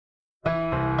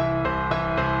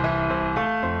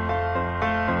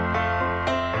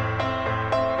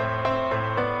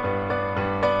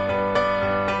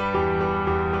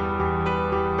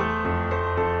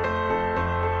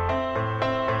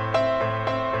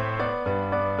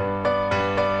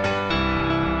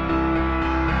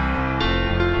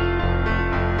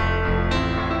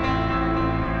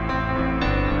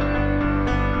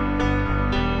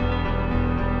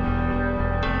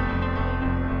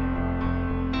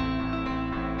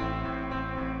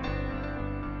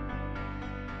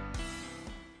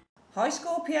Hi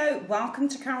Scorpio, welcome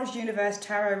to Carol's Universe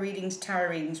Tarot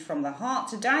Readings from the Heart.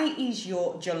 Today is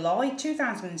your July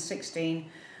 2016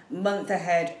 month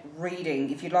ahead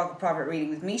reading. If you'd like a private reading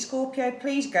with me, Scorpio,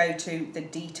 please go to the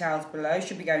details below.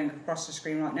 Should be going across the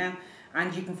screen right now.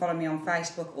 And you can follow me on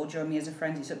Facebook or join me as a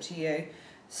friend, it's up to you.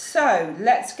 So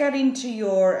let's get into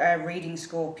your reading,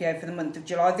 Scorpio, for the month of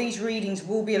July. These readings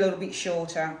will be a little bit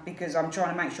shorter because I'm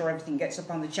trying to make sure everything gets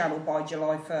up on the channel by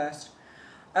July 1st.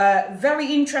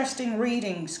 Very interesting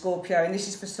reading, Scorpio, and this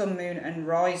is for Sun, Moon and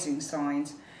Rising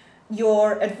signs.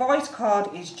 Your advice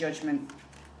card is Judgment.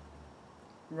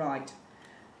 Right.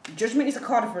 Judgment is a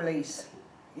card of release.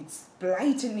 It's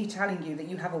blatantly telling you that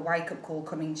you have a wake-up call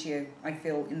coming to you, I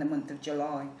feel, in the month of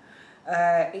July.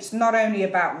 It's not only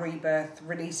about rebirth,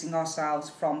 releasing ourselves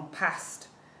from past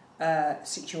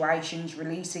situations,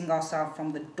 releasing ourselves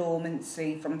from the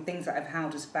dormancy, from things that have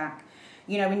held us back.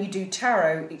 You know, when you do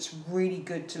tarot, it's really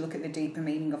good to look at the deeper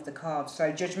meaning of the card.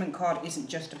 So Judgment card isn't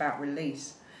just about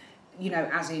release, you know,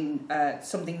 as in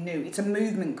something new. It's a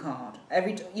movement card.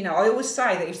 I always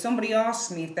say that if somebody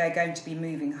asks me if they're going to be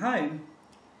moving home,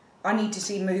 I need to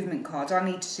see movement cards. I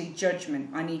need to see Judgment.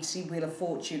 I need to see Wheel of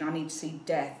Fortune. I need to see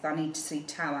Death. I need to see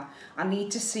Tower. I need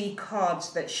to see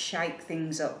cards that shake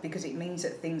things up because it means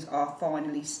that things are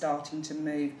finally starting to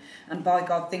move. And by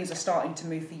God, things are starting to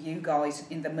move for you guys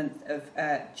in the month of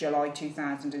July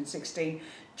 2016.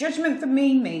 Judgment for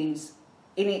me means,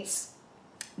 in its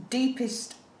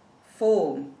deepest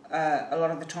form, a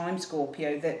lot of the time,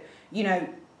 Scorpio, that, you know,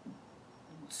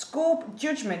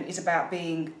 Judgment is about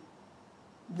being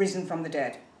risen from the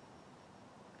dead.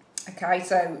 Okay,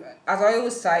 so as I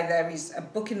always say, there is a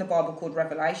book in the Bible called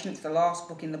Revelation. It's the last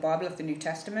book in the Bible of the New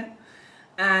Testament,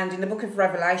 and in the book of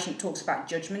Revelation it talks about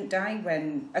Judgment Day,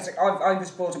 when, I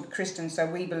was brought up a Christian, so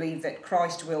we believe that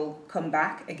Christ will come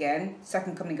back again,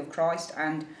 second coming of Christ,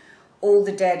 and all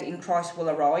the dead in Christ will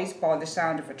arise by the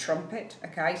sound of a trumpet.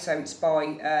 Okay, so it's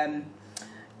by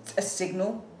a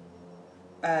signal,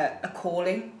 a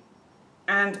calling.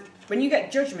 And when you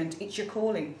get Judgment, it's your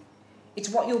calling. It's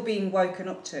what you're being woken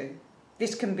up to.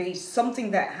 This can be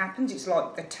something that happens. It's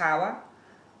like the Tower,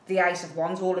 the Ace of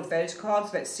Wands, all of those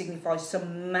cards that signify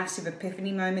some massive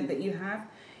epiphany moment that you have.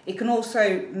 It can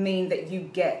also mean that you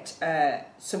get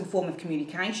some form of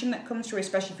communication that comes through,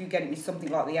 especially if you get it with something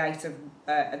like the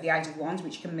Eight of Wands,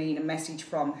 which can mean a message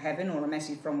from heaven or a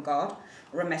message from God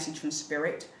or a message from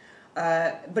Spirit.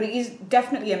 But it is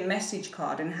definitely a message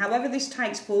card, and however this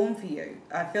takes form for you,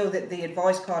 I feel that the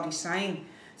advice card is saying,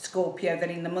 Scorpio, that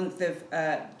in the month of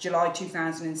July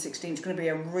 2016 it's going to be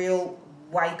a real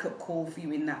wake-up call for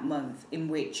you in that month, in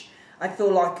which I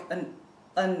feel like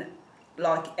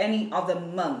like any other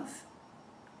month.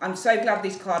 I'm so glad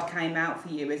this card came out for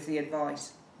you as the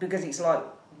advice, because it's like,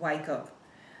 wake up.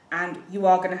 And you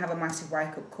are going to have a massive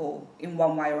wake-up call in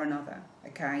one way or another,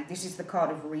 okay? This is the card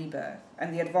of rebirth.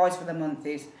 And the advice for the month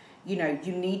is, you know,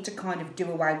 you need to kind of do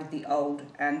away with the old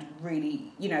and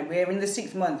really, you know, we're in the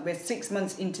 6th month. We're 6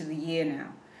 months into the year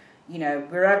now. You know,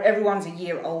 everyone's a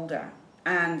year older.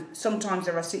 And sometimes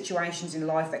there are situations in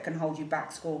life that can hold you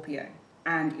back, Scorpio.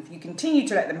 And if you continue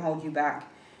to let them hold you back,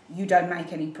 you don't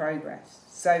make any progress.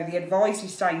 So the advice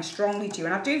is saying strongly to you,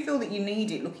 and I do feel that you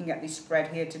need it looking at this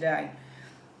spread here today.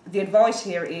 The advice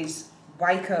here is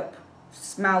wake up,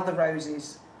 smell the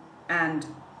roses, and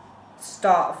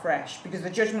start afresh, because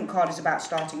the Judgment card is about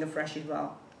starting afresh as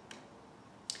well.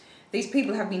 These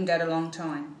people have been dead a long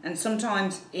time, and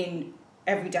sometimes in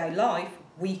everyday life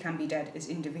we can be dead as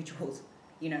individuals.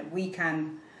 You know, we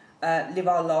can live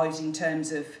our lives in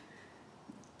terms of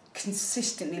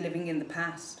consistently living in the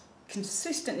past.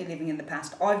 Consistently living in the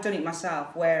past. I've done it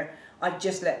myself, where I've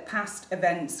just let past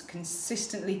events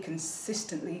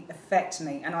consistently affect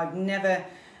me. And I've never,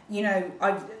 you know,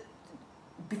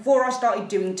 before I started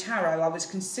doing tarot, I was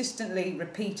consistently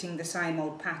repeating the same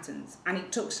old patterns. And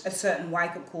it took a certain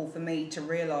wake-up call for me to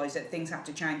realise that things had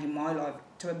to change in my life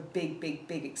to a big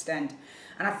extent.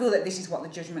 And I feel that this is what the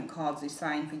Judgment cards is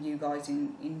saying for you guys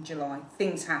in July.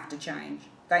 Things have to change.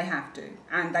 They have to.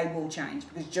 And they will change,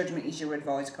 because Judgment is your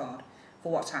advice card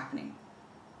for what's happening.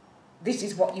 This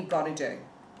is what you've got to do.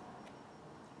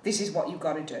 This is what you've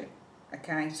got to do.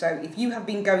 Okay? So if you have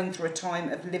been going through a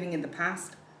time of living in the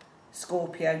past,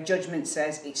 Scorpio, Judgment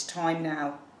says it's time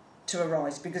now to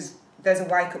arise, because there's a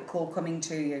wake-up call coming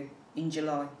to you in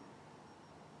July,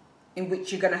 in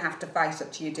which you're going to have to face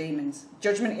up to your demons.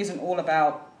 Judgment isn't all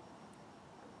about,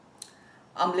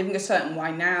 I'm living a certain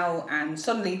way now, and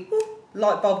suddenly, whoop,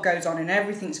 light bulb goes on and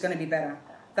everything's going to be better.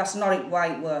 That's not the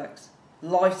way it works.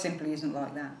 Life simply isn't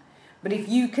like that. But if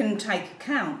you can take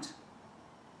account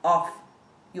of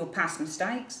your past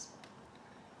mistakes,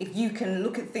 if you can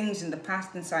look at things in the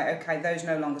past and say, okay, those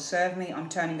no longer serve me, I'm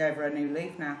turning over a new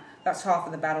leaf now, that's half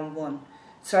of the battle won.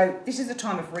 So this is a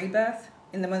time of rebirth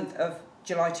in the month of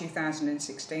July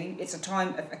 2016. It's a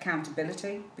time of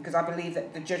accountability, because I believe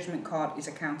that the Judgment card is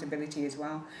accountability as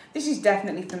well. This is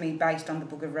definitely for me based on the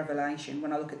Book of Revelation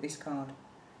when I look at this card.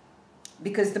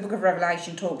 Because the Book of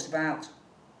Revelation talks about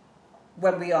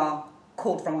when we are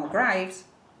called from our graves,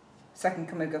 second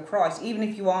coming of Christ. Even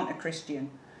if you aren't a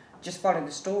Christian, just follow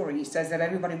the story. It says that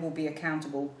everybody will be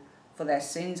accountable for their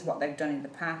sins, what they've done in the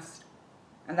past.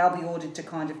 And they'll be ordered to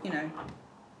kind of,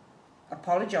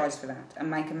 apologise for that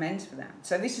and make amends for that.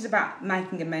 So this is about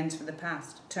making amends for the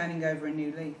past, turning over a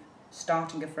new leaf,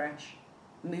 starting afresh,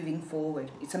 moving forward.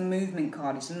 It's a movement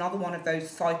card. It's another one of those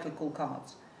cyclical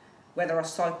cards where there are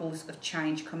cycles of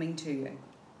change coming to you.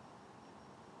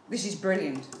 This is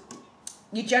brilliant.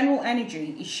 Your general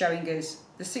energy is showing us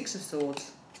the Six of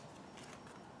Swords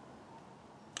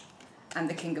and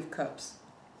the King of Cups.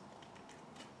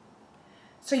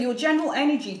 So your general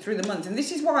energy through the month, and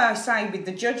this is why I say with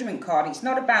the Judgment card, it's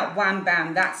not about wham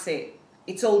bam, that's it.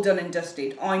 It's all done and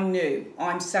dusted. I'm new,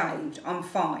 I'm saved, I'm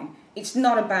fine. It's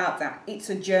not about that. It's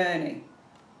a journey.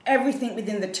 Everything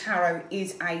within the tarot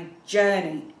is a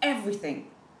journey. Everything.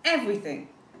 Everything.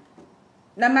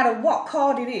 No matter what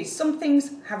card it is, some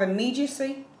things have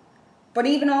immediacy, but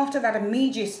even after that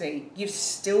immediacy, you've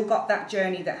still got that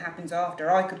journey that happens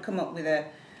after. I could come up with a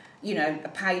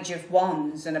page of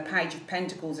wands and a page of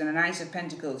pentacles and an ace of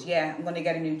pentacles. Yeah, I'm going to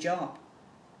get a new job.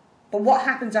 But what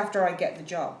happens after I get the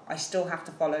job? I still have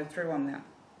to follow through on that.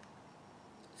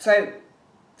 So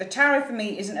the tarot for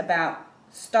me isn't about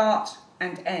start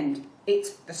and end.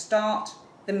 It's the start,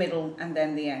 the middle, and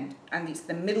then the end. And it's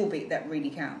the middle bit that really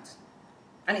counts.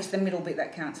 And it's the middle bit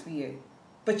that counts for you.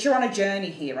 But you're on a journey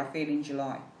here, I feel, in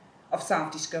July, of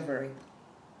self-discovery.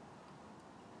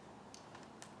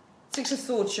 Six of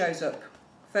Swords shows up.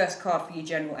 First card for your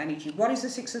general energy. What is the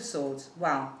Six of Swords?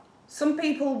 Well, some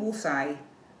people will say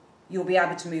you'll be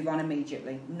able to move on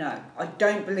immediately. No, I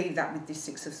don't believe that with this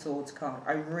Six of Swords card.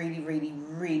 I really, really,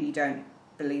 really don't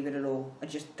believe it at all. I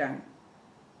just don't.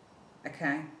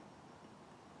 Okay?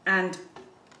 And,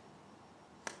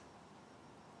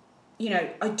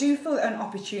 I do feel that an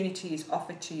opportunity is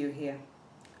offered to you here.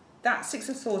 That Six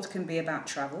of Swords can be about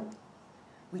travel.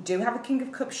 We do have a King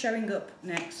of Cups showing up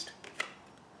next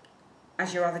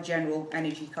as your other general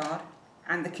energy card.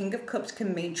 And the King of Cups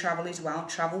can mean travel as well.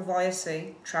 Travel via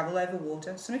sea, travel over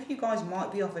water. Some of you guys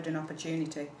might be offered an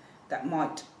opportunity that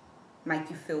might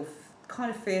make you feel kind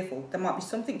of fearful. There might be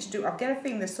something to do, I get a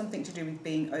feeling there's something to do with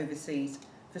being overseas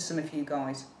for some of you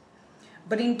guys.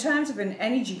 But in terms of an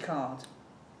energy card,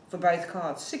 for both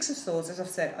cards, Six of Swords, as I've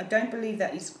said, I don't believe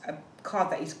that is a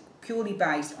card that is purely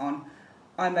based on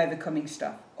I'm overcoming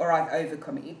stuff, or I've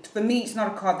overcome it. For me, it's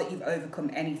not a card that you've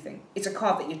overcome anything. It's a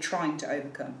card that you're trying to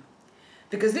overcome.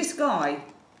 Because this guy,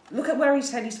 look at where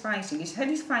his head is facing. His head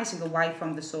is facing away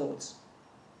from the swords.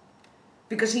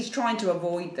 Because he's trying to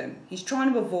avoid them. He's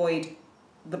trying to avoid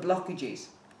the blockages.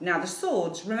 Now the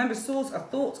swords, remember swords are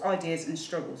thoughts, ideas and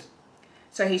struggles.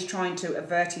 So he's trying to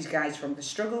avert his gaze from the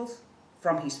struggles,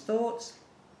 from his thoughts.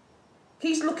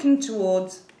 He's looking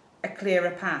towards a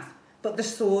clearer path. But the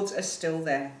swords are still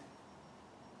there.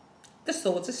 The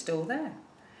swords are still there.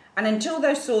 And until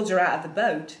those swords are out of the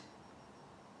boat,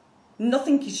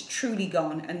 nothing is truly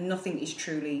gone and nothing is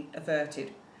truly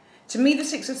averted. To me, the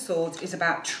Six of Swords is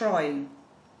about trying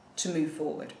to move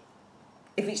forward.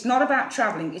 If it's not about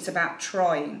travelling, it's about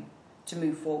trying to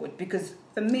move forward. Because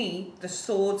for me, the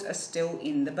swords are still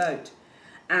in the boat.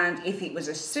 And if it was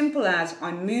as simple as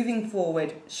I'm moving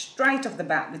forward straight off the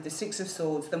bat with the Six of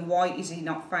Swords, then why is he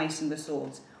not facing the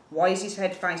swords? Why is his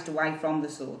head faced away from the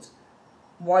swords?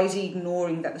 Why is he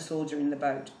ignoring that the swords are in the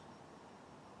boat?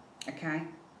 Okay?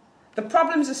 The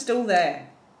problems are still there,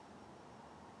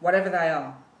 whatever they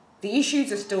are. The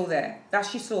issues are still there.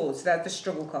 That's your swords. They're the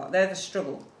struggle card. They're the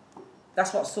struggle.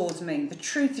 That's what swords mean. The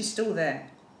truth is still there.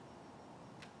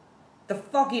 The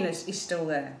fogginess is still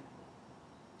there.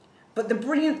 But the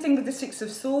brilliant thing with the Six of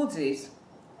Swords is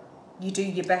you do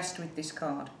your best with this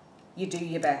card. You do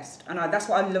your best. And that's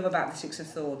what I love about the Six of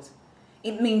Swords.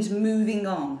 It means moving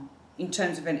on in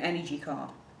terms of an energy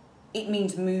card. It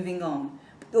means moving on.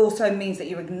 It also means that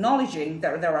you're acknowledging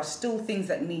that there are still things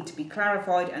that need to be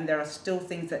clarified and there are still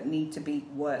things that need to be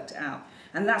worked out.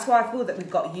 And that's why I feel that we've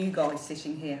got you guys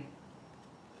sitting here.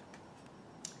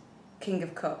 King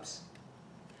of Cups.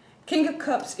 King of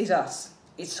Cups is us.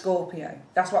 It's Scorpio.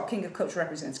 That's what King of Cups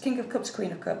represents. King of Cups,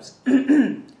 Queen of Cups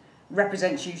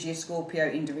represents usually a Scorpio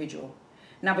individual.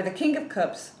 Now with the King of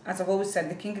Cups, as I've always said,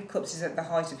 the King of Cups is at the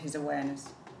height of his awareness.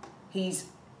 He's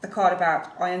the card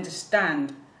about I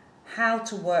understand how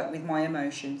to work with my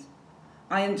emotions.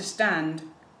 I understand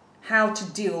how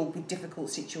to deal with difficult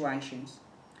situations.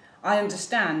 I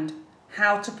understand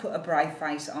how to put a brave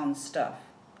face on stuff.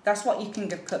 That's what your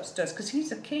King of Cups does, because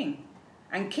he's a king.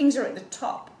 And kings are at the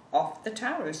top of the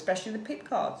tower, especially the pit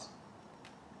cards.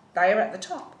 They are at the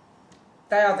top.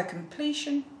 They are the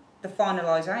completion, the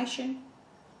finalisation,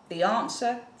 the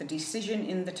answer, the decision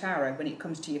in the tarot when it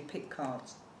comes to your pit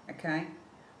cards. Okay?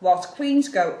 Whilst queens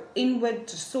go inward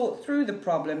to sort through the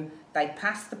problem, they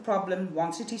pass the problem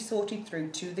once it is sorted through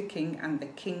to the king, and the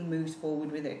king moves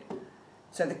forward with it.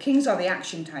 So the kings are the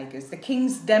action takers. The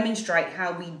kings demonstrate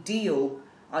how we deal,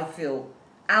 I feel,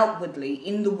 outwardly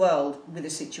in the world with a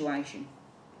situation.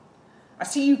 I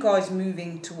see you guys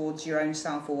moving towards your own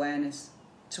self-awareness,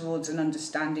 towards an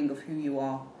understanding of who you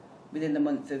are within the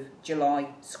month of July,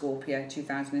 Scorpio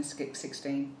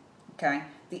 2016. Okay?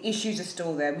 The issues are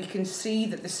still there. We can see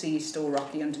that the sea is still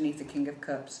rocky underneath the King of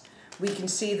Cups. We can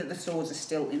see that the swords are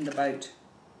still in the boat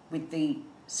with the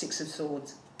Six of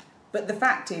Swords. But the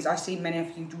fact is, I see many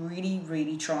of you really,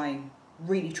 really trying.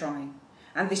 Really trying.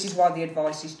 And this is why the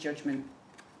advice is judgment.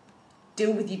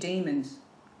 Deal with your demons.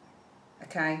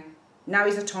 Okay? Now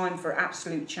is the time for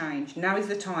absolute change. Now is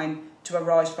the time to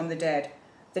arise from the dead.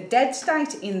 The dead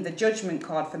state in the judgment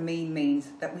card for me means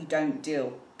that we don't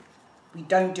deal. We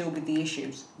don't deal with the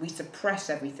issues. We suppress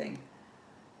everything.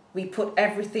 We put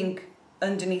everything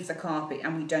underneath the carpet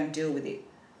and we don't deal with it.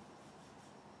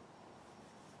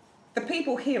 The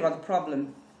people here are the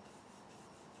problem.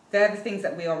 They're the things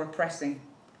that we are repressing.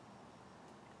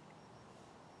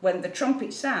 When the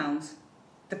trumpet sounds,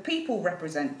 the people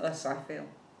represent us, I feel.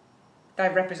 They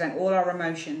represent all our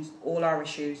emotions, all our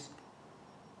issues,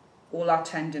 all our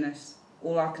tenderness,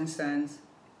 all our concerns,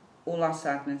 all our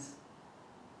sadness.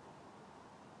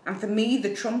 And for me,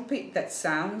 the trumpet that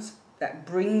sounds, that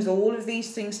brings all of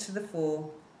these things to the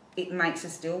fore, it makes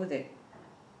us deal with it.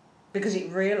 Because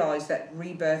it realised that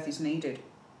rebirth is needed.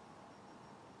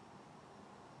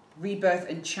 Rebirth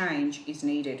and change is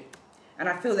needed. And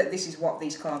I feel that this is what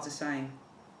these cards are saying.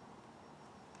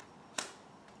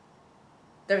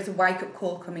 There is a wake-up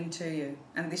call coming to you.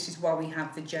 And this is why we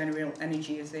have the general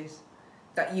energy as this.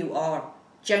 That you are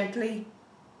gently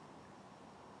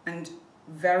and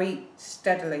very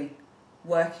steadily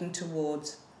working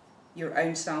towards your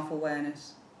own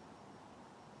self-awareness.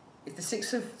 If the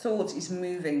Six of Swords is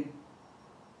moving,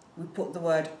 we put the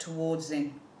word towards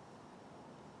in.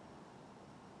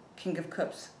 King of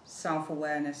Cups,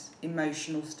 self-awareness,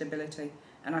 emotional stability.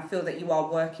 And I feel that you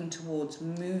are working towards,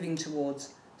 moving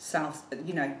towards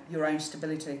your own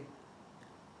stability.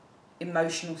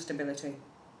 Emotional stability.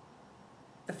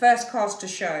 The first cards to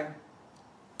show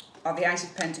are the Ace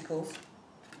of Pentacles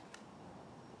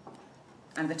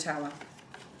and the Tower.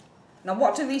 Now,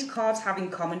 what do these cards have in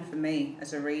common for me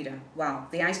as a reader? Well,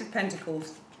 the Ace of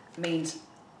Pentacles means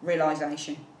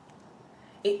realisation.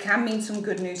 It can mean some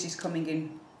good news is coming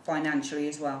in financially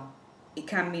as well. It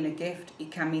can mean a gift.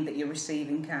 It can mean that you're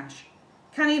receiving cash.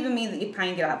 It can even mean that you're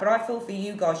paying it out. But I feel for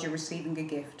you guys, you're receiving a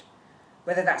gift.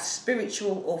 Whether that's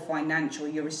spiritual or financial,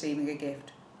 you're receiving a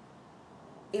gift.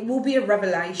 It will be a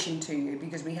revelation to you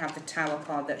because we have the Tower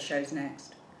card that shows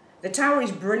next. The Tower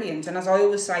is brilliant, and as I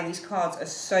always say, these cards are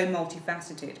so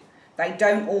multifaceted. They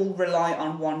don't all rely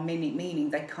on one meaning.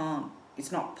 They can't.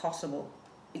 It's not possible.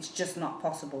 It's just not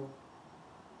possible.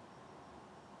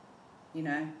 You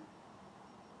know?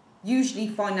 Usually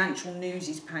financial news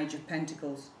is Page of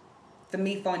Pentacles. For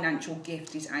me, financial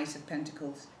gift is Ace of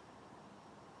Pentacles.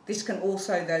 This can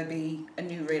also, though, be a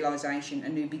new realisation, a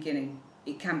new beginning.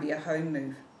 It can be a home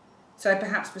move. So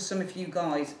perhaps for some of you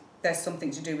guys, there's something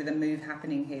to do with a move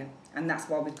happening here. And that's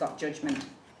why we've got Judgment.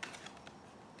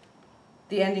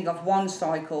 The ending of one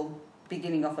cycle,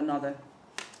 beginning of another.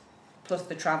 Plus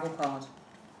the Travel card.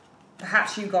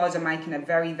 Perhaps you guys are making a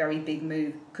very, very big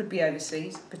move. Could be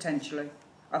overseas, potentially.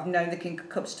 I've known the King of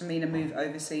Cups to mean a move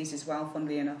overseas as well,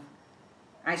 funnily enough.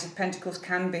 Ace of Pentacles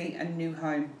can be a new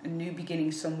home, a new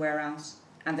beginning somewhere else.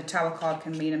 And the Tower card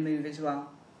can mean a move as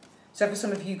well. So for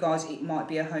some of you guys, it might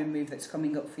be a home move that's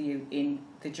coming up for you in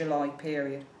the July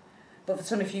period. But for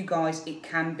some of you guys, it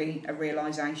can be a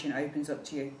realisation opens up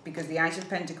to you. Because the Ace of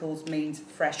Pentacles means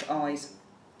fresh eyes,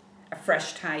 a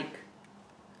fresh take,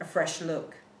 a fresh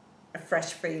look, a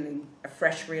fresh feeling, a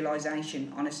fresh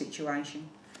realisation on a situation.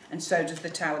 And so does the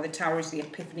Tower. The Tower is the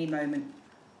epiphany moment.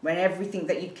 When everything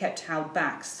that you've kept held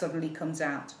back suddenly comes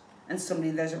out. And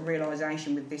suddenly there's a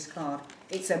realisation with this card.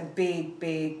 It's a big,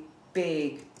 big,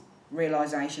 big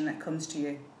realisation that comes to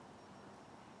you.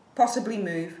 Possibly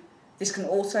move. This can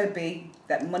also be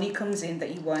that money comes in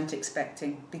that you weren't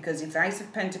expecting, because if the Ace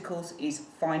of Pentacles is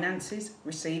finances,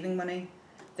 receiving money,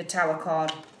 the Tower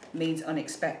card means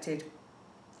unexpected.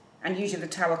 And usually the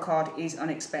Tower card is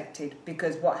unexpected,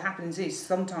 because what happens is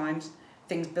sometimes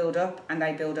things build up and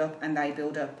they build up and they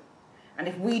build up. And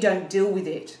if we don't deal with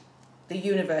it, the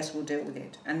universe will deal with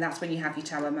it. And that's when you have your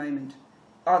Tower moment.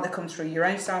 Either comes through your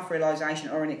own self-realisation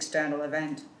or an external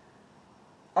event.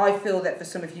 I feel that for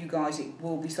some of you guys it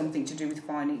will be something to do with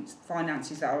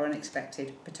finances that are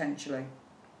unexpected, potentially.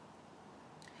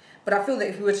 But I feel that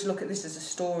if we were to look at this as a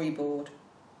storyboard,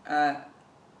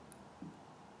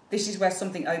 this is where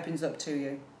something opens up to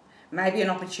you. Maybe an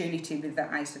opportunity with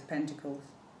that Ace of Pentacles,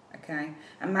 okay?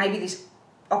 And maybe this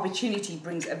opportunity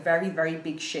brings a very, very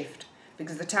big shift,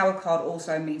 because the Tower card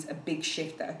also means a big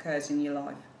shift that occurs in your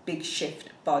life. Big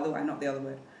shift, by the way, not the other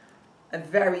word. A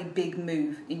very big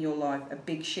move in your life, a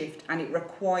big shift, and it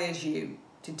requires you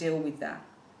to deal with that.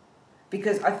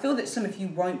 Because I feel that some of you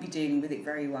won't be dealing with it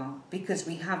very well, because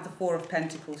we have the Four of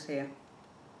Pentacles here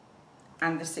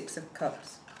and the Six of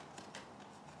Cups.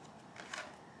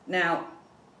 Now,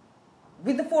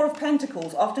 with the Four of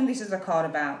Pentacles, often this is a card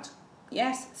about,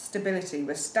 yes, stability.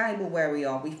 We're stable where we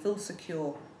are. We feel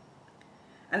secure.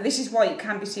 And this is why it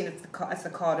can be seen as the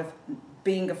card of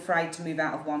being afraid to move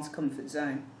out of one's comfort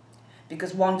zone,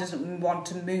 because one doesn't want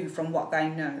to move from what they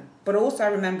know. But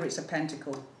also remember, it's a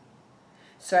pentacle.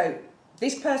 So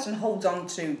this person holds on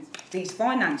to these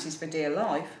finances for dear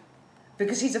life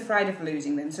because he's afraid of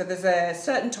losing them. So there's a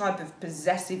certain type of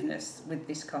possessiveness with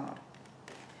this card.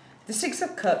 The Six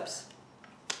of Cups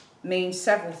means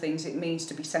several things. It means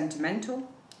to be sentimental.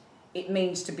 It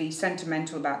means to be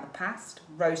sentimental about the past,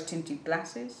 rose-tinted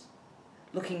glasses,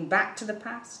 looking back to the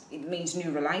past. It means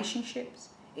new relationships.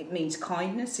 It means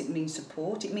kindness. It means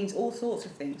support. It means all sorts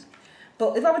of things.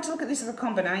 But if I were to look at this as a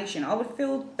combination, I would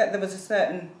feel that there was a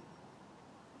certain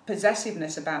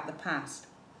possessiveness about the past,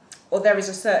 or there is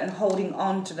a certain holding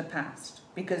on to the past.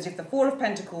 Because if the Four of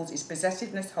Pentacles is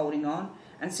possessiveness, holding on,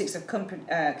 and Six of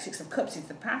Cups is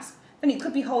the past, then it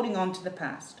could be holding on to the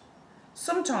past.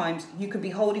 Sometimes you could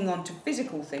be holding on to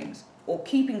physical things or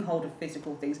keeping hold of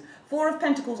physical things. Four of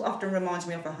Pentacles often reminds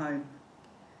me of a home.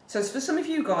 So for some of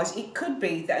you guys, it could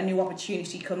be that a new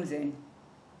opportunity comes in.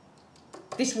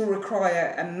 This will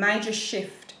require a major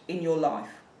shift in your life.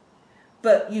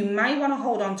 But you may want to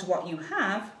hold on to what you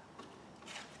have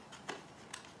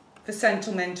for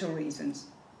sentimental reasons,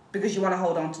 because you want to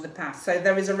hold on to the past. So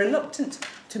there is a reluctance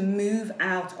to move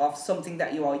out of something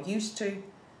that you are used to,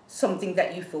 something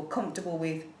that you feel comfortable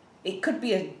with. It could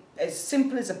be as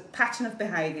simple as a pattern of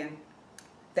behaviour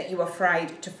that you're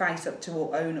afraid to face up to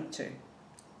or own up to.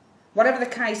 Whatever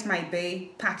the case may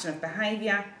be, pattern of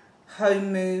behaviour,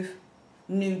 home move,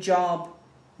 new job,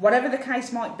 whatever the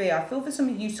case might be, I feel for some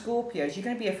of you Scorpios, you're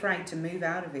going to be afraid to move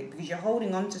out of it because you're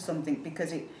holding on to something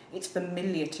because it's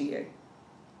familiar to you,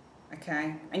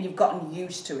 okay? And you've gotten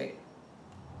used to it.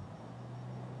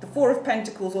 The Four of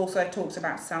Pentacles also talks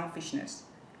about selfishness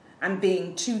and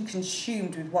being too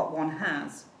consumed with what one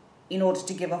has in order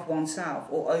to give up oneself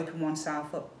or open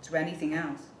oneself up to anything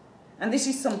else. And this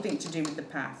is something to do with the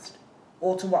past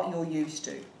or to what you're used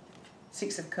to.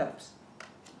 Six of Cups.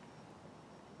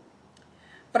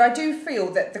 But I do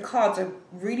feel that the cards are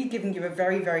really giving you a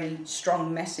very, very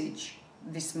strong message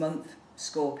this month,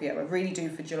 Scorpio. I really do,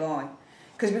 for July.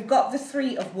 Because we've got the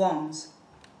Three of Wands.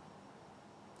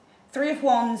 Three of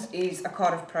Wands is a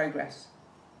card of progress.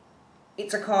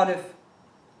 It's a card of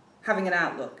having an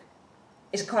outlook.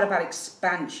 It's a card about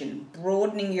expansion,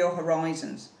 broadening your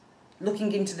horizons,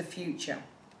 looking into the future,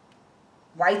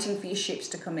 waiting for your ships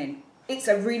to come in. It's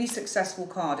a really successful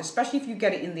card, especially if you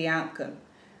get it in the outcome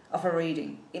of a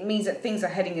reading. It means that things are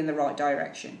heading in the right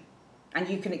direction and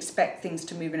you can expect things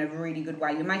to move in a really good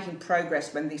way. You're making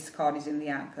progress when this card is in the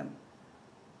outcome.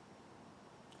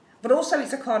 But also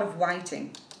it's a card of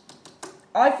waiting.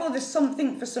 I feel there's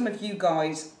something for some of you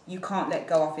guys you can't let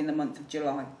go of in the month of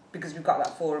July, because we've got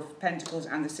that Four of Pentacles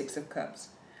and the Six of Cups.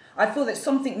 I feel that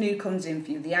something new comes in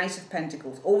for you. The Ace of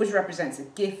Pentacles always represents a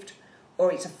gift,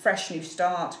 or it's a fresh new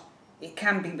start. It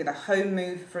can be with a home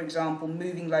move, for example,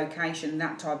 moving location,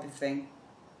 that type of thing.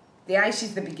 The Ace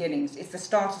is the beginnings. It's the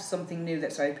start of something new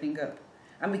that's opening up.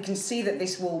 And we can see that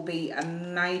this will be a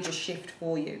major shift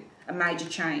for you, a major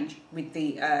change with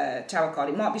the Tower card.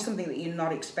 It might be something that you're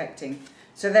not expecting.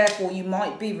 So therefore, you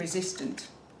might be resistant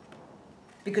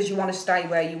because you want to stay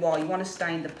where you are. You want to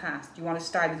stay in the past. You want to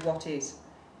stay with what is.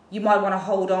 You might want to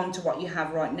hold on to what you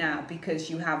have right now because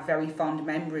you have very fond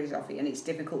memories of it and it's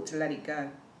difficult to let it go.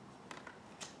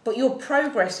 But your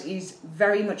progress is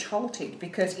very much halted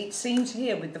because it seems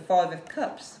here with the Five of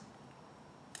Cups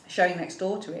showing next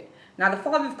door to it. Now, the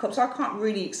Five of Cups, I can't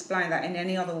really explain that in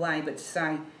any other way but to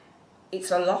say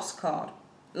it's a loss card,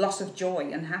 loss of joy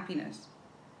and happiness.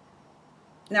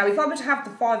 Now, if I were to have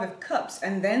the Five of Cups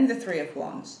and then the Three of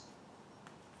Wands,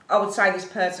 I would say this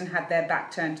person had their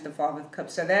back turned to the Five of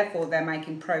Cups, so therefore they're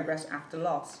making progress after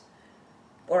loss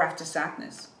or after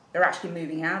sadness. They're actually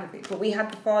moving out of it. But we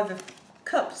had the Five of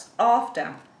Cups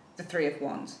after the Three of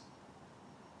Wands.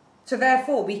 So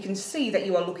therefore we can see that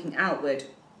you are looking outward,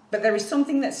 but there is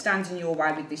something that stands in your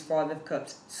way with this Five of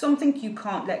Cups, something you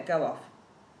can't let go of.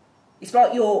 It's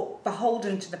like you're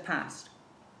beholden to the past,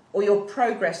 or your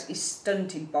progress is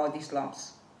stunted by this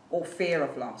loss or fear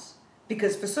of loss.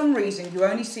 Because for some reason you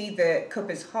only see the cup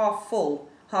as half full,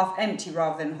 half empty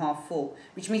rather than half full,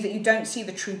 which means that you don't see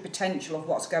the true potential of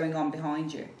what's going on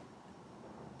behind you.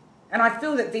 And I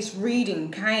feel that this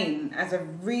reading came as a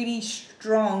really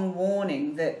strong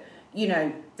warning that, you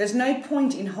know, there's no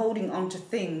point in holding on to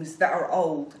things that are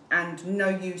old and no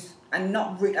use and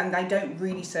and they don't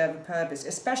really serve a purpose,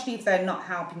 especially if they're not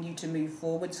helping you to move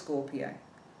forward, Scorpio.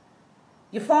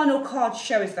 Your final card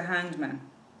shows the Hanged Man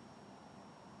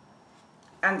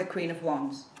and the Queen of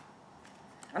Wands.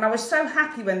 And I was so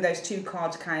happy when those two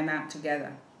cards came out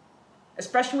together,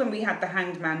 especially when we had the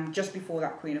Hanged Man just before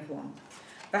that Queen of Wands.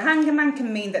 The Hanged Man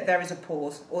can mean that there is a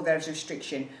pause or there is a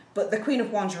restriction, but the Queen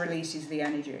of Wands releases the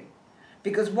energy.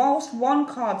 Because whilst one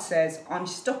card says, I'm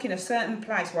stuck in a certain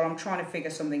place while I'm trying to figure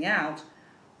something out,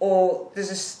 or there's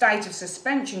a state of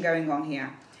suspension going on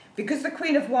here, because the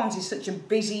Queen of Wands is such a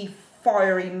busy,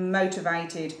 fiery,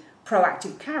 motivated,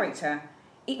 proactive character,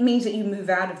 it means that you move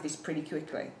out of this pretty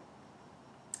quickly.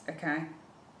 Okay?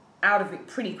 Out of it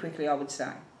pretty quickly, I would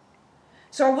say.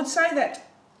 So I would say that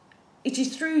it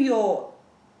is through your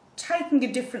taking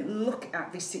a different look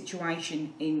at this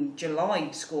situation in July,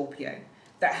 Scorpio,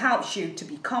 that helps you to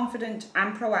be confident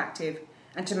and proactive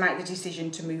and to make the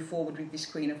decision to move forward with this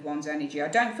Queen of Wands energy. I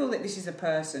don't feel that this is a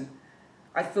person.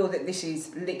 I feel that this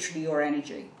is literally your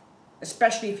energy,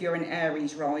 especially if you're an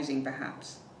Aries rising,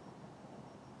 perhaps,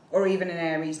 or even an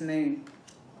Aries moon.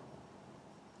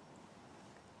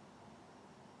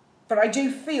 But I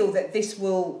do feel that this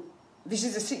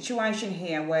is a situation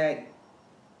here where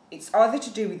it's either to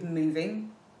do with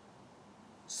moving,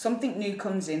 something new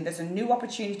comes in, there's a new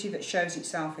opportunity that shows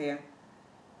itself here.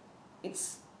 It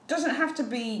doesn't have to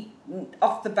be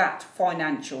off the bat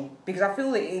financial, because I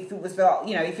feel that if it was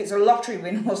if it's a lottery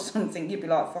win or something, you'd be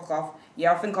like, fuck off,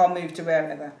 yeah, I think I'll move to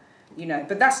wherever,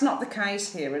 but that's not the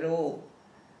case here at all.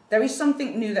 There is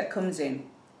something new that comes in.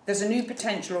 There's a new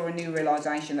potential or a new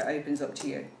realisation that opens up to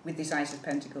you with this Ace of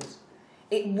Pentacles.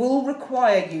 It will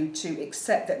require you to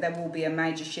accept that there will be a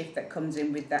major shift that comes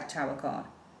in with that Tower card.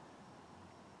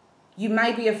 You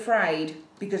may be afraid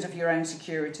because of your own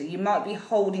security. You might be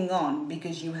holding on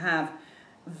because you have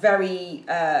very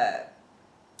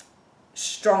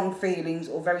strong feelings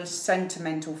or very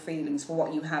sentimental feelings for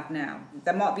what you have now.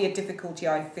 There might be a difficulty,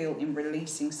 I feel, in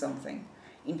releasing something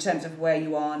in terms of where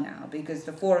you are now, because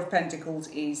the Four of Pentacles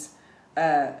is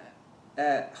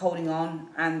holding on,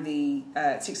 and the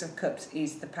Six of Cups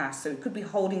is the past. So it could be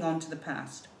holding on to the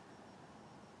past.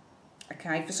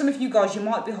 Okay, for some of you guys, you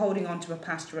might be holding on to a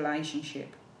past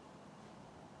relationship.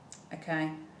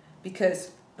 Okay,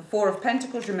 because the Four of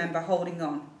Pentacles, remember, holding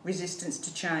on, resistance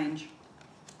to change.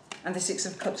 And the Six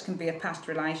of Cups can be a past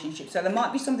relationship. So there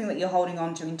might be something that you're holding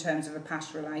on to in terms of a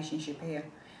past relationship here.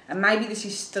 And maybe this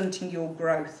is stunting your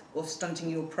growth or stunting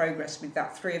your progress with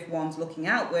that Three of Wands looking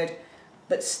outward,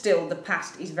 but still the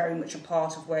past is very much a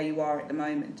part of where you are at the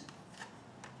moment.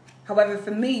 However,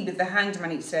 for me, with the Hanged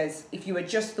Man, it says, if you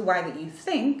adjust the way that you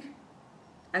think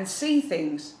and see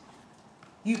things,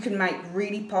 you can make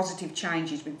really positive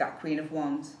changes with that Queen of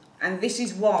Wands. And this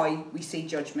is why we see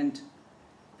Judgment.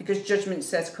 Because Judgment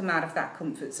says, come out of that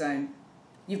comfort zone.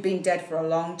 You've been dead for a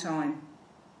long time.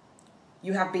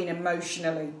 You have been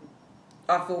emotionally,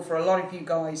 I feel for a lot of you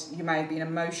guys, you may have been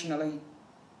emotionally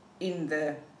in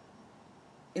the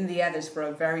others for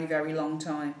a very, very long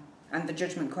time. And the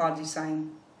Judgment card is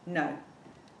saying, no,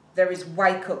 there is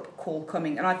wake-up call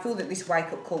coming. And I feel that this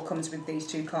wake-up call comes with these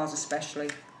two cards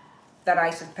especially, that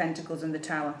Ace of Pentacles and the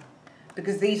Tower.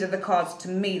 Because these are the cards, to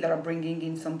me, that are bringing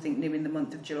in something new in the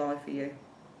month of July for you.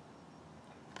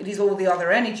 It is all the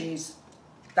other energies,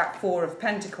 that Four of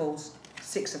Pentacles,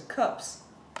 Six of Cups,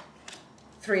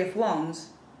 Three of Wands,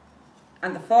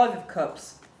 and the Five of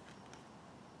Cups,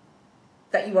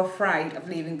 that you are afraid of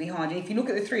leaving behind. And if you look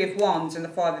at the Three of Wands and the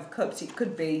Five of Cups, it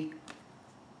could be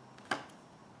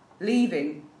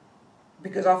leaving,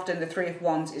 because often the Three of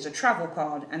Wands is a travel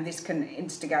card, and this can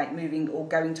instigate moving or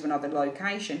going to another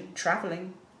location,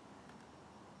 travelling.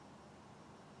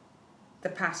 the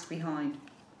past behind.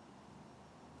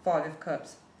 5 of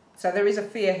Cups. So there is a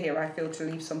fear here, I feel, to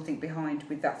leave something behind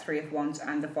with that 3 of Wands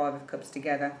and the 5 of Cups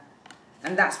together.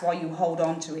 And that's why you hold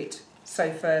on to it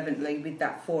so fervently with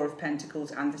that 4 of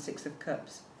Pentacles and the 6 of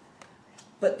Cups.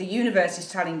 But the universe is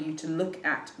telling you to look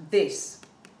at this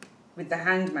with the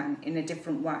Hangman in a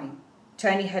different way.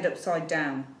 Turn your head upside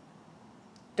down.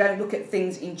 Don't look at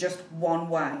things in just one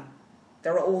way.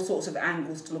 There are all sorts of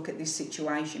angles to look at this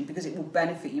situation because it will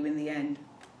benefit you in the end.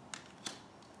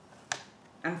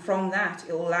 And from that,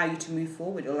 it will allow you to move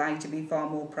forward. It will allow you to be far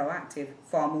more proactive,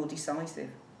 far more decisive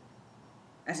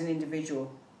as an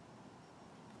individual.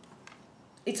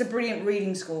 It's a brilliant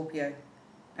reading, Scorpio.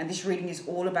 And this reading is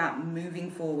all about moving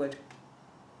forward.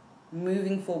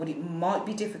 Moving forward. It might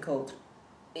be difficult.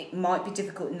 It might be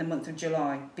difficult in the month of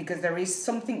July because there is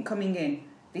something coming in.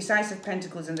 This Ace of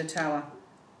Pentacles and the Tower,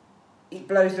 it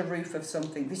blows the roof of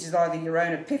something. This is either your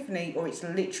own epiphany or it's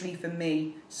literally, for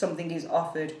me, something is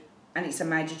offered and it's a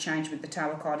major change with the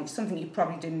Tower card. It's something you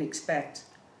probably didn't expect.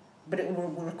 But it will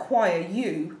require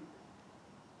you.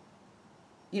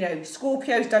 You know,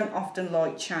 Scorpios don't often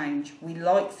like change. We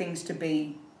like things to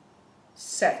be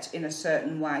set in a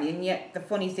certain way. And yet the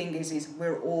funny thing is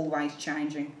we're always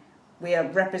changing. We are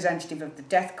representative of the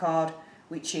Death card,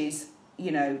 which is,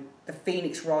 you know, the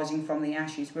phoenix rising from the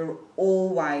ashes. We're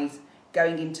always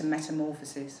going into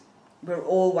metamorphosis. We're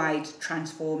always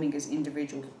transforming as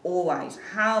individuals. Always.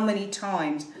 How many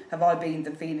times have I been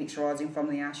the phoenix rising from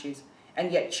the ashes?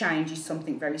 And yet change is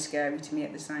something very scary to me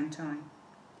at the same time.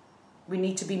 We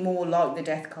need to be more like the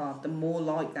Death card. The more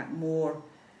like that, more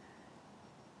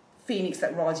phoenix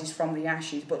that rises from the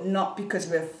ashes. But not because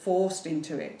we're forced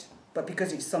into it, but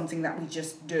because it's something that we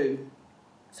just do.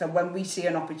 So when we see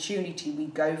an opportunity, we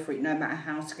go for it, no matter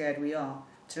how scared we are,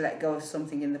 to let go of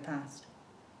something in the past.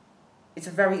 It's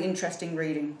a very interesting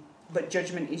reading, but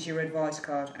Judgment is your advice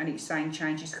card, and it's saying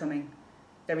change is coming.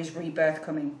 There is rebirth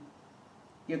coming.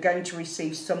 You're going to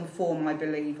receive some form, I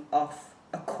believe, of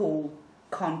a call,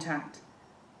 contact,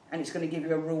 and it's going to give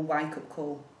you a real wake-up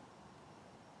call.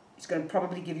 It's going to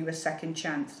probably give you a second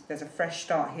chance. There's a fresh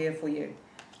start here for you,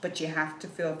 but you have to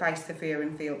face the fear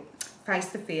and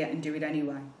do it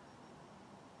anyway.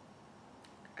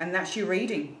 And that's your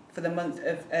reading for the month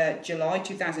of July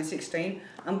 2016.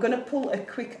 I'm going to pull a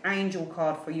quick angel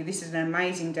card for you. This is an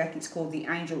amazing deck. It's called the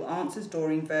Angel Answers,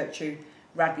 Doreen Virtue,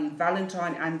 Radley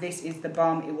Valentine, and this is the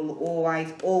bomb. It will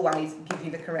always, always give you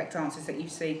the correct answers that you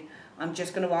seek. I'm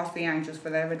just going to ask the angels for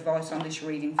their advice on this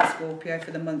reading for Scorpio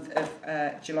for the month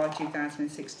of July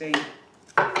 2016.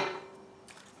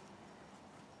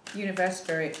 Universe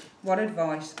Spirit, what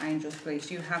advice, angels, please,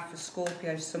 do you have for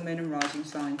Scorpio, Sun, Moon and Rising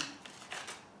signs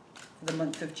for the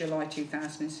month of July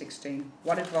 2016?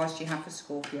 What advice do you have for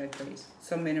Scorpio, please,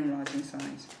 Sun, Moon and Rising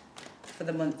signs for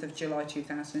the month of July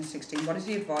 2016? What is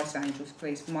the advice, angels,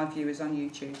 please, for my viewers on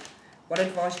YouTube? What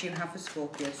advice do you have for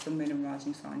Scorpio, Sun, Moon and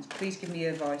Rising signs? Please give me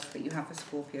advice that you have for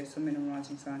Scorpio, Sun, Moon and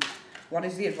Rising signs. What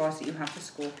is the advice that you have for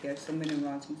Scorpio, Sun, Moon and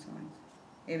Rising signs?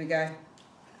 Here we go.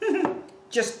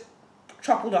 Just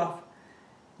toppled off.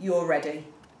 You're ready.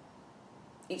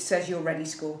 It says you're ready,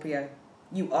 Scorpio.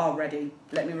 You are ready.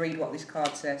 Let me read what this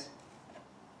card says.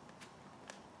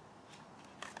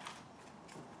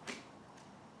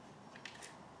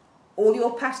 All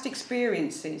your past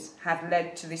experiences have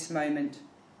led to this moment.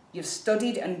 You've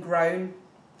studied and grown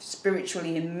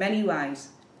spiritually in many ways.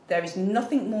 There is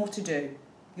nothing more to do.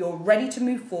 You're ready to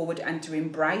move forward and to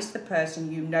embrace the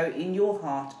person you know in your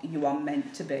heart you are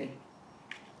meant to be.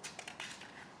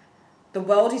 The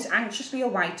world is anxiously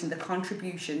awaiting the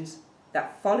contributions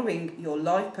that following your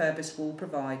life purpose will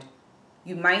provide.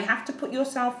 You may have to put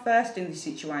yourself first in this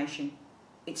situation.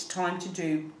 It's time to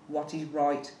do what is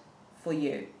right for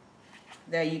you.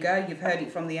 There you go. You've heard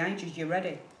it from the angels. You're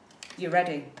ready. You're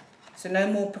ready. So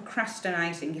no more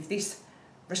procrastinating. If this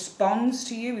responds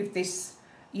to you, if this,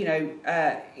 you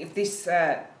know,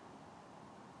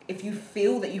 if you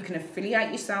feel that you can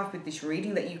affiliate yourself with this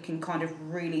reading, that you can kind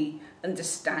of really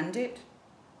understand it,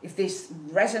 if this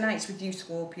resonates with you,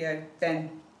 Scorpio,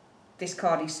 then this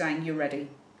card is saying you're ready.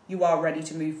 You are ready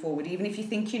to move forward. Even if you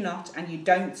think you're not, and you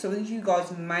don't, some of you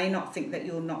guys may not think that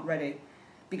you're not ready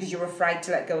because you're afraid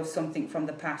to let go of something from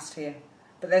the past here.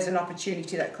 But there's an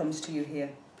opportunity that comes to you here.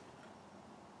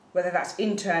 Whether that's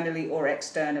internally or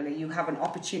externally, you have an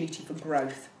opportunity for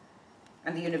growth.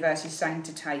 And the universe is saying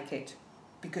to take it,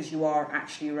 because you are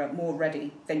actually more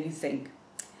ready than you think.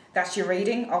 That's your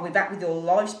reading. I'll be back with your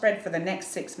live spread for the next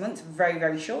 6 months very,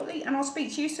 very shortly. And I'll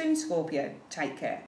speak to you soon, Scorpio. Take care.